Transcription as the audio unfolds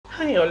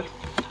Hi all,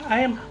 I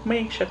am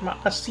Mayank Sharma,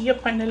 a CA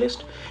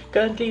finalist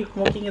currently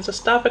working as a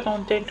staff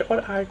accountant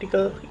or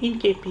article in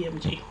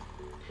KPMG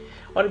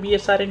or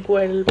BSR and Co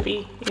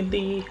LLP in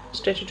the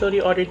Statutory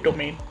Audit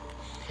domain.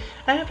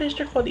 I have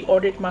registered for the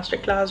Audit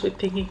Masterclass with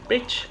Thinking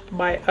Bridge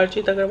by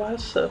Archit Agarwal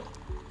sir.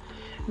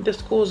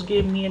 This course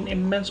gave me an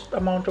immense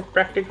amount of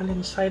practical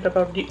insight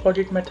about the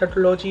audit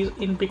methodologies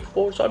in Big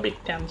Fours or Big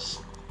Tens.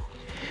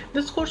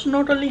 This course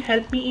not only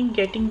helped me in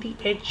getting the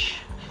edge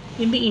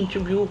in the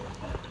interview,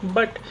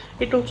 but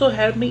it also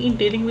helped me in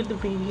dealing with the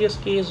various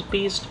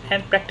case-based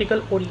and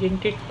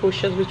practical-oriented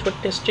questions which were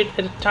tested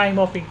at the time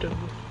of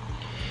interview.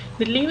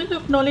 The level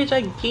of knowledge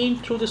I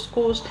gained through this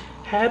course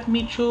helped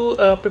me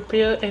to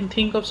prepare and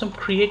think of some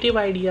creative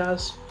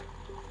ideas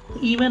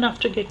even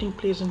after getting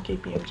placed in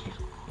KPMG.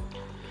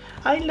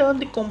 I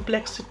learned the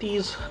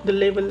complexities, the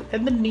level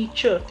and the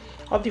nature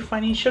of the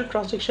financial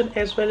transaction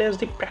as well as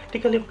the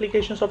practical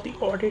implications of the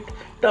audit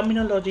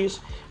terminologies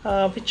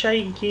which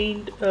I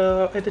gained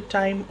at the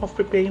time of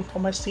preparing for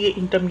my CA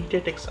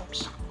intermediate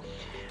exams.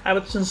 I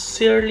was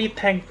sincerely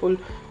thankful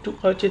to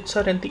Archit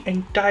sir and the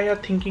entire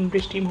Thinking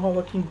Bridge team who are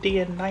working day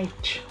and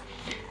night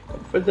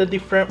for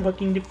the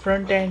working the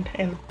front end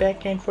and the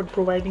back end for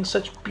providing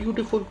such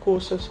beautiful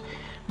courses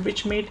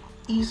which made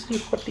easy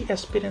for the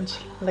aspirants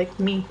like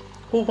me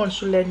who wants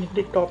to land in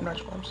the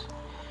top-notch firms.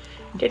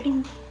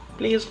 Getting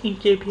placed in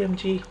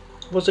KPMG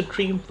was a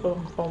dream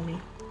firm for me,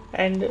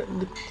 and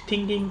the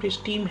Thinking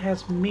Bridge team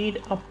has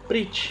made a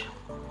bridge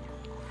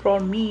for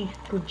me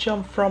to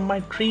jump from my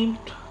dream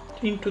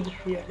into the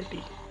reality.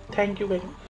 Thank you very much.